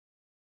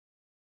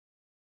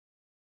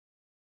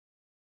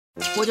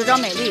我就张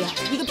美丽，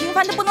一个平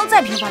凡的不能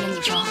再平凡的女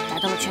生，来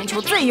到了全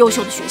球最优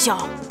秀的学校。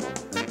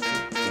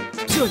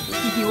这里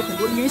一定有很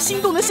多令人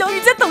心动的相遇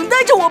在等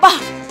待着我吧。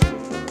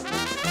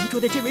同桌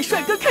的这位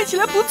帅哥看起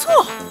来不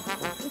错，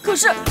可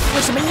是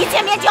为什么一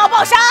见面就要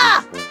爆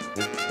杀？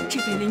这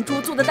位邻桌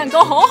做的蛋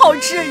糕好好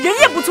吃，人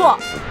也不错。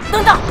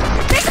等等，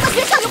为什么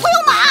学校里会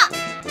有马？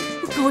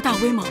高大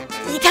威猛，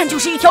一看就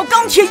是一条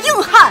钢铁硬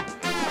汉。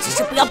只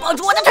是不要抱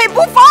住我的腿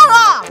不放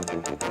啊！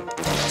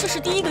这是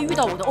第一个遇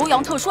到我的欧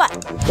阳特帅，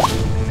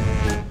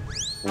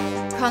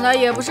看来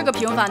也不是个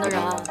平凡的人。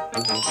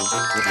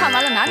看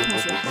完了男同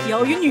学，也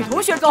要与女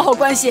同学搞好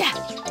关系，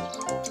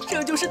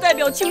这就是代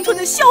表青春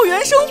的校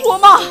园生活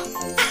吗？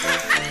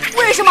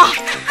为什么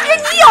连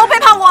你也要背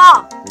叛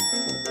我？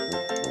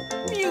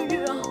命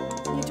运啊，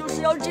你就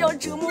是要这样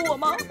折磨我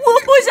吗？我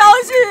不相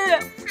信！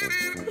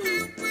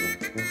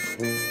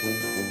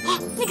啊，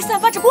那个散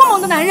发着光芒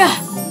的男人，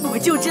我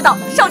就知道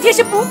上天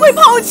是不会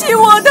抛弃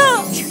我的，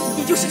这一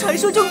定就是传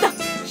说中的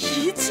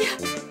一切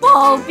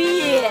暴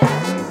毙。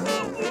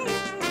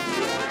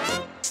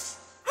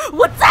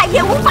我再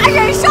也无法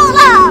忍受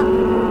了，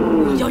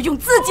我要用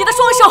自己的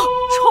双手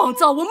创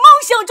造我梦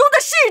想中的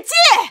世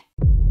界。